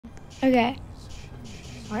Okay.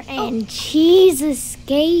 We're in cheese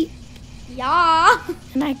escape. Yeah.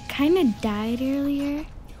 And I kind of died earlier.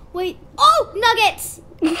 Wait. Oh, nuggets.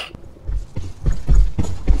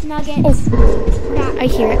 Nuggets. Oh, I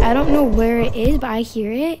hear it. I don't know where it is, but I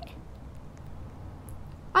hear it.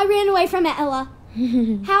 I ran away from it, Ella.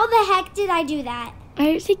 How the heck did I do that? I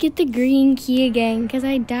have to get the green key again because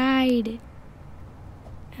I died.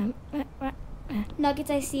 Nuggets,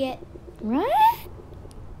 I see it. What?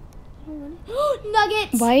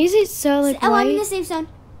 Nuggets. Why is it so like? Ella, Why? I'm in the safe zone.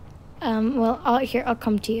 Well, I'll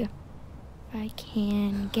come to you. I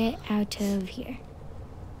can get out of here.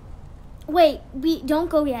 Wait, don't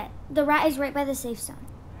go yet. The rat is right by the safe zone.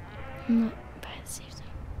 I'm not by the safe zone.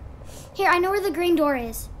 Here, I know where the green door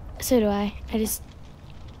is. So do I. It's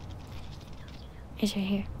right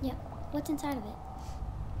here. Yep. What's inside of it?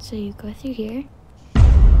 So you go through here.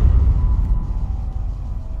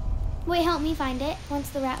 Wait, help me find it once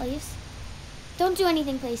the rat leaves. Don't do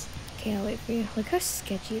anything, please. Okay, I'll wait for you. Look how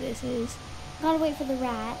sketchy this is. Gotta wait for the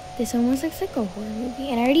rat. This almost looks like a horror movie,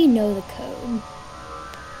 and I already know the code.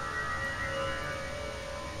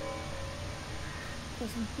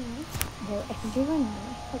 Well, I think you're going to.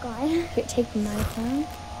 Oh, God. Here, take my phone.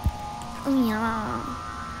 Oh, yeah.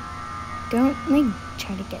 Don't,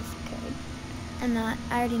 try to guess the code. I'm not.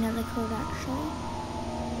 I already know the code, actually.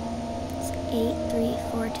 It's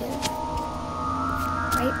 8342.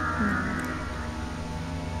 Right?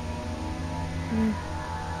 No.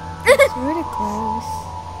 It's sort of close.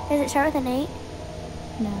 Does it start with an 8?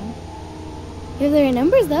 No. You have the right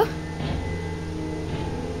numbers, though.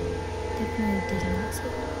 Definitely does not say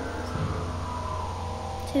that.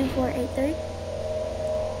 2483.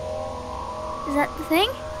 Is that the thing?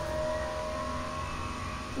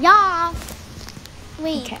 Yeah.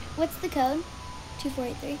 Wait. Okay. What's the code?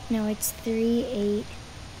 2483. No, it's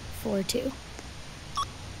 3842.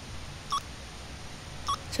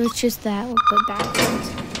 So it's just that, but backwards.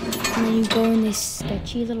 And then you go in this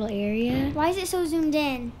sketchy little area. Why is it so zoomed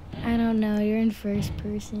in? I don't know, you're in first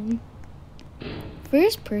person.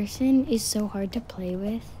 First person is so hard to play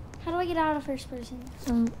with. How do I get out of first person?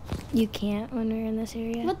 You can't when we're in this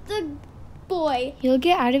area. What the boy? You'll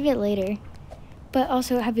get out of it later. But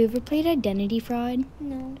also, have you ever played Identity Fraud?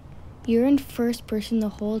 No. You're in first person the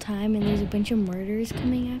whole time and there's a bunch of murderers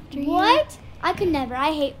coming after you. What? I could never.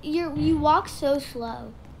 I hate you walk so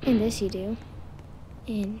slow. In this you do.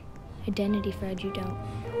 In Identity Fraud you don't.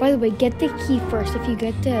 By the way, get the key first. If you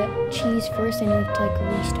get the cheese first, then you have to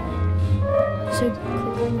restart. So click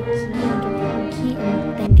on the key and get the key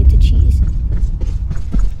and then get the cheese.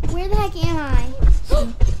 Where the heck am I?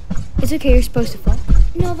 It's okay, you're supposed to fall.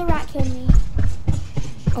 No, the rat killed me.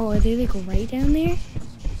 Oh, are they right down there?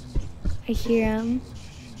 I hear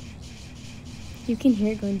you can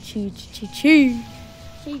hear it going cheese, cheese, cheese.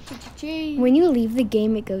 Cheese, cheese, cheese. When you leave the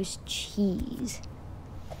game, it goes cheese.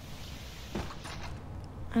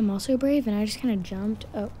 I'm also brave, and I just kind of jumped.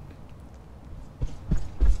 Oh.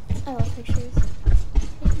 I love pictures.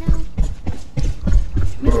 Wait, no.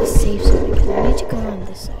 I'm at the safe side again. I need to go on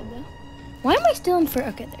this side, though. Why am I still in for?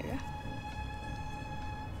 Okay, there we go.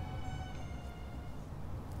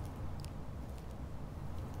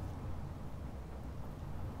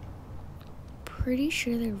 Pretty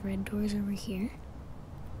sure the red door's over here.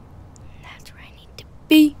 That's where I need to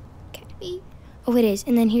be. Okay. Oh, it is.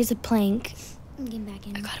 And then here's a plank. I'm getting back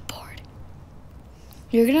in. I got a board.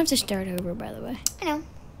 You're gonna have to start over, by the way. I know.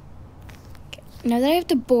 Okay. Now that I have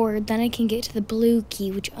the board, then I can get to the blue key,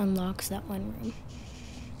 which unlocks that one room.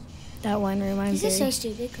 That one room. This is so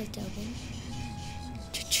stupid. Click to open.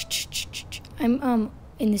 I'm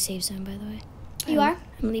in the safe zone, by the way. You are?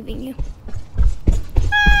 I'm leaving you.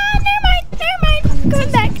 Ah, never mind.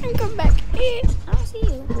 I'm coming back. I don't see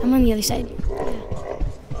you. I'm on the other side. Yeah.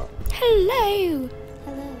 Hello.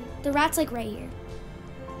 Hello. The rat's right here.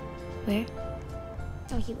 Where?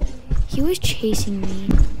 Oh, he was. He was chasing me.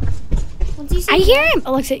 Once you see I hear him.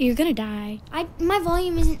 Alexa, you're gonna die. my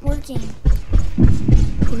volume isn't working.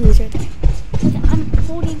 Who's right there? I'm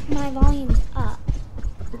holding my volume up.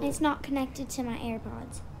 And it's not connected to my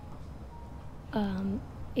AirPods.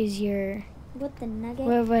 Is your What the nugget?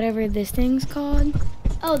 whatever this thing's called?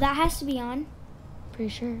 Oh, that has to be on. Pretty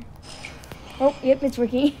sure. Oh, yep, it's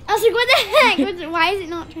working. I was like, what the heck? Why is it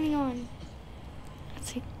not turning on?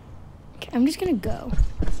 Let's see. Okay, I'm just gonna go.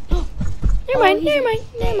 Never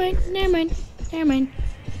Never mind.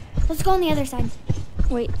 Let's go on the other side.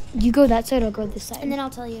 Wait, you go that side, I'll go this side. And then I'll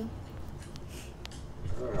tell you.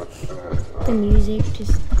 The music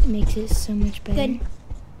just makes it so much better. Good.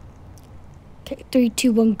 Okay, 3,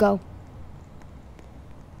 2, 1, go.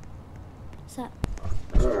 What's up?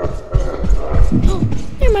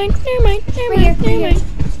 Never mind. Never mind. Never Right mind. here, Never right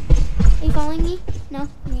mind. Are you following me? No?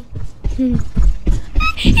 Okay.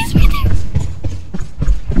 He's right there.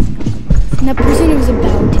 And that person was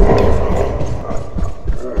about to die.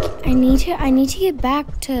 I need to get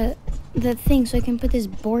back to the thing so I can put this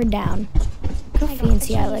board down. Look how I got the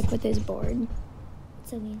fancy I cheese. like with this board.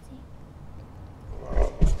 So fancy.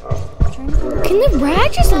 Can the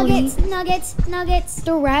rat just Nuggets, leave? nuggets.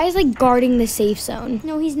 The rat is like guarding the safe zone.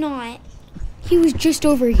 No, he's not. He was just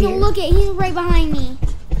over here. No, look it. He's right behind me.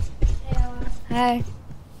 Hi.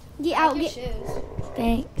 Get out.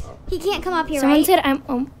 Thanks. He can't come up here, Someone right? said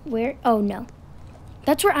I'm where? Oh no.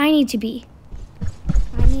 That's where I need to be.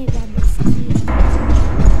 I need to grab this key.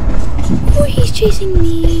 Oh, he's chasing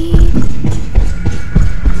me. Look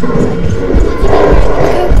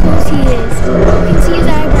how close he is. You can see his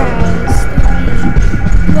eyebrows.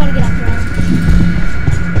 You gotta get up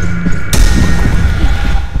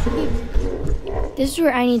there. This is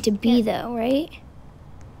where I need to be though, right?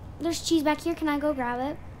 There's cheese back here. Can I go grab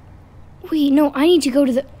it? Wait, no, I need to go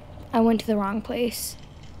to the... I went to the wrong place.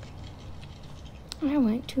 I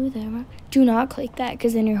went to the wrong... Do not click that,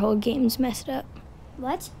 because then your whole game's messed up.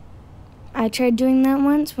 What? I tried doing that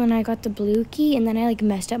once when I got the blue key, and then I, like,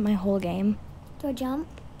 messed up my whole game. Do I jump?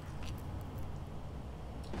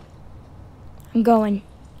 I'm going.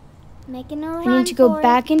 Making a run. I need to go for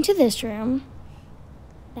back into this room,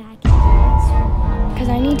 it. Back into this room. because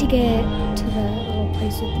I need to get to the little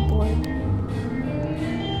place with the board.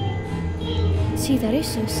 See, that is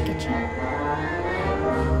so sketchy. I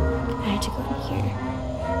had to go in here.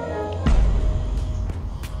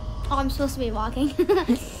 Oh, I'm supposed to be walking.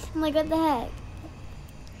 I'm like, what the heck?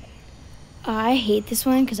 I hate this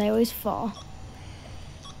one because I always fall.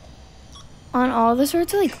 On all the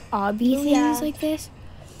sorts of like obby Oh, things yeah. like this.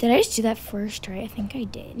 Did I just do that first try? I think I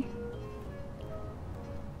did.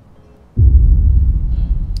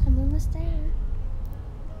 I'm almost there.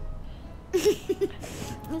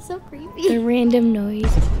 That's so creepy. The random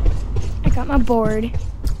noise. I got my board.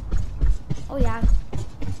 Oh, yeah.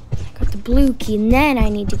 I got the blue key, and then I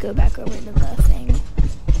need to go back over to the thing.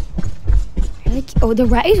 I like, oh, the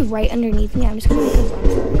rat is right underneath me. I'm just gonna make a run for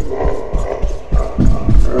it.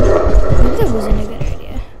 Maybe that wasn't a good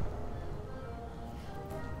idea.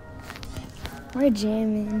 We're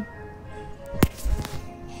jamming.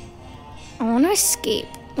 I want to escape.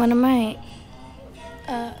 One of my,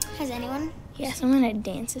 Has anyone? yeah, someone at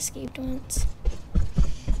dance escaped once.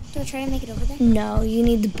 Do I try to make it over there? No, you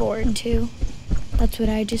need the board too. That's what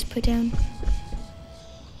I just put down.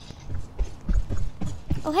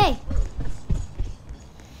 Oh, hey.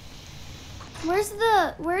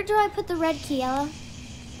 Where do I put the red key, Ella?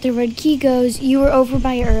 The red key goes, you were over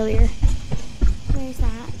by it earlier. Where's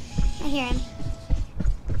that? I hear him.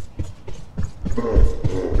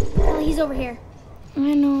 Oh, he's over here.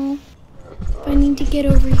 I know. But I need to get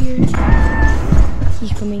over here.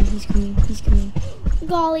 He's coming, he's coming, he's coming.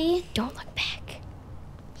 Golly. Don't look back.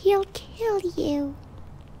 He'll kill you.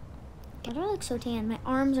 Why do I look so tan? My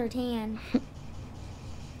arms are tan.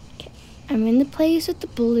 Okay. I'm in the place with the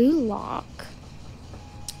blue lock.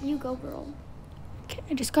 You go, girl. Okay,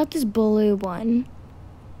 I just got this blue one.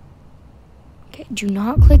 Okay, do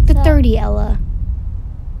not click the So- 30, Ella.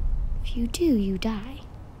 If you do, you die.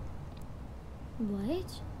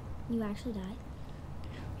 What? You actually died?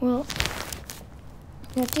 Well,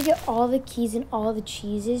 you have to get all the keys and all the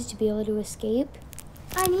cheeses to be able to escape.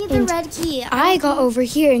 I need the And red key. I got over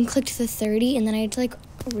here and clicked the 30, and then I had to like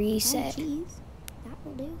Red reset. keys. That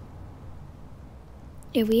will do.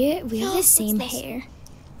 Yeah, we have the What's same this? hair.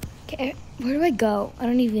 Okay, where do I go? I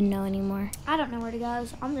don't even know anymore. I don't know where to go,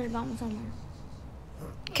 so I'm just going somewhere.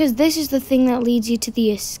 Because this is the thing that leads you to the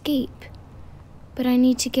escape. But I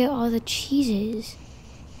need to get all the cheeses.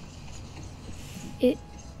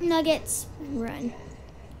 Nuggets. Run.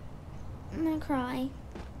 I'm gonna cry.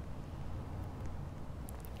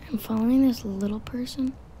 I'm following this little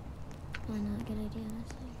person. Why not? Good idea,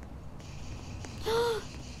 honestly.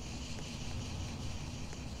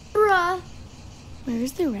 Bruh.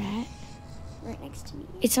 Where's the rat? Right next to me.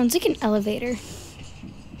 It sounds like an elevator.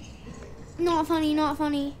 Not funny, not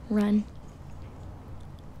funny. Run.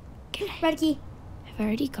 Okay, Red key. I've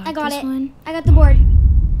already got, I got this it. one. I got the board.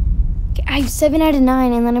 Okay, I have 7 out of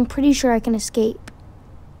 9, and then I'm pretty sure I can escape.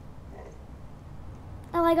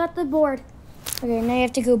 Oh, I got the board. Okay, now you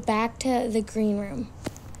have to go back to the green room.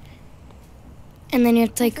 And then you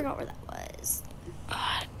have to I like... forgot where that was.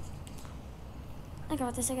 I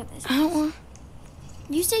got this, I got this. I don't want...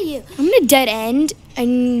 You say you. I'm in a dead end. I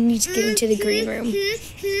need to get into the green room.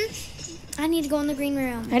 I need to go in the green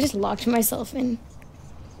room. I just locked myself in.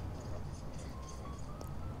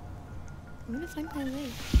 I'm gonna find my way.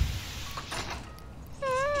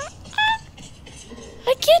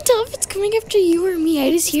 I can't tell if it's coming after you or me.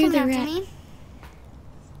 I just hear It's the coming rat. after me.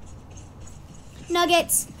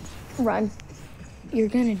 Nuggets. Run. You're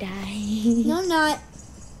gonna die. No, I'm not.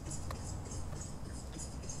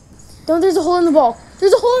 Don't, there's a hole in the wall.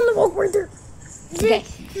 There's a hole in the wall right there. Okay.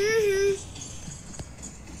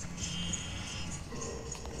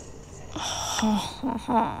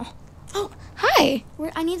 Oh, hi.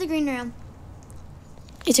 I need the green room.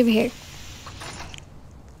 It's over here.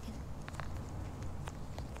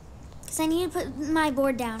 Because I need to put my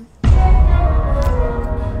board down. Oh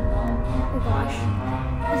gosh.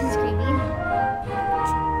 This is creepy.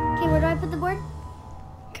 Okay, where do I put the board?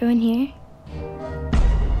 Go in here.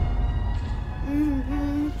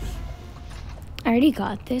 I already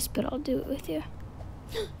got this, but I'll do it with you.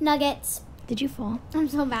 Nuggets. Did you fall? I'm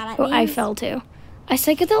so bad at Oh, these. I fell too. I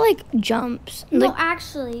suck at the like jumps. No, Like,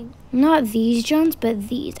 actually. not these jumps, but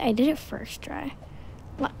these. I did it first try.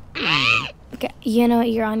 Okay, you know what?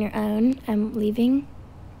 You're on your own. I'm leaving.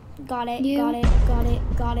 Got it, You. got it, got it,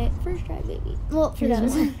 got it. First try, baby. Well, for Here's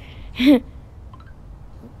those. one.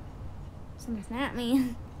 Someone's at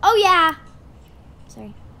me. Oh, yeah.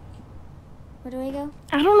 Sorry. Where do I go?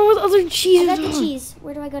 I don't know what the other cheese I is. got the cheese.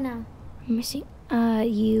 Where do I go now? I'm missing.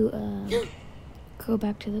 You go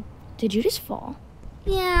back to the. Did you just fall?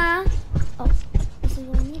 Yeah. Oh, this is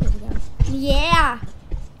where I needed to go. Yeah.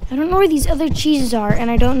 I don't know where these other cheeses are, and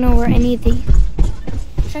I don't know where any of the.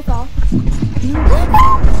 Should I fall?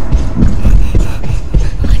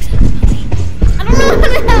 Alexa, help me. I don't know how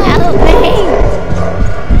to Help me.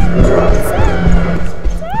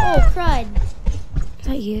 Oh, crud. Is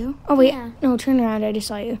that you? Oh wait, Yeah. no, turn around. I just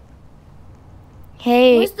saw you.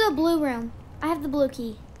 Hey, Where's the blue room? I have the blue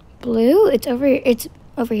key. blue. It's over. It's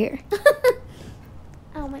over here.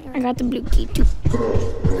 Oh, my I arm. got the blue key too.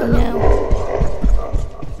 Oh no.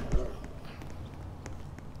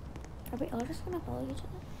 Are we all just gonna follow each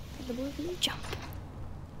other? With the blue key? Jump.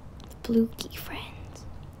 The blue key friends.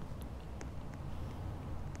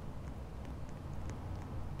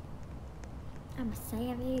 I'm a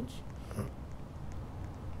savage.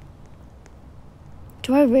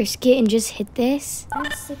 Do I risk it and just hit this? I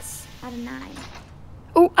have 6 out of 9.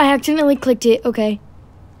 Oh, I accidentally clicked it. Okay.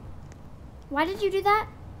 Why did you do that?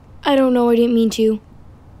 I don't know. I didn't mean to.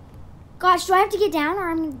 Gosh, do I have to get down or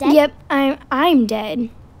I'm dead? Yep, I'm dead.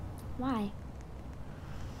 Why?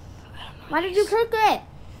 Why did you click it?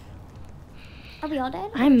 Are we all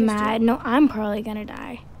dead? Or I'm just mad. No, I'm probably gonna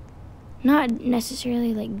die. Not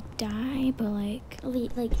necessarily like die, but like. you?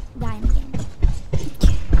 Like, dying again.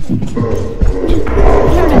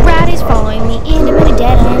 The rat is following me, and I'm in a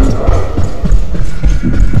dead end.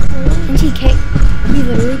 And he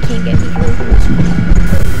literally can't get me through.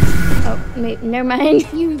 Oh, never mind.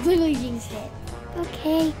 You literally jinxed it.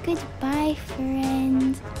 Okay, goodbye,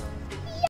 friends.